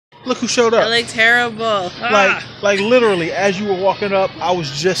Look who showed up. I look terrible. Like literally, as you were walking up, I was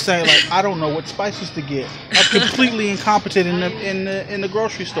just saying, like, I don't know what spices to get. I'm completely incompetent in the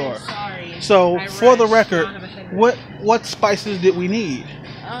grocery store. Sorry. So for the record, what spices did we need?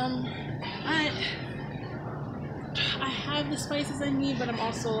 I have the spices I need, but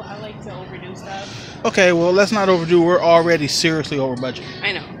I like to overdo stuff. Okay, well, let's not overdo. We're already seriously over budget.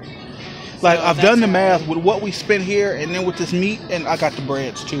 I know. Like, So I've done the that's math with what we spent here, and then with this meat, and I got the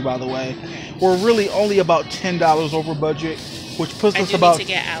breads too, by the way. We're really only about $10 over budget, which puts us about. I need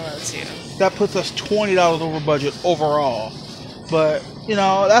to get aloe too. That puts us $20 over budget overall. But you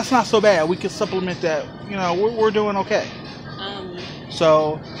know, that's not so bad. We can supplement that. You know, we're doing okay.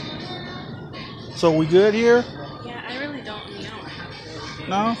 So we good here? Yeah, I really don't know. I have to.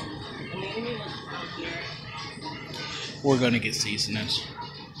 No. Let me look out here. We're gonna get seasonings.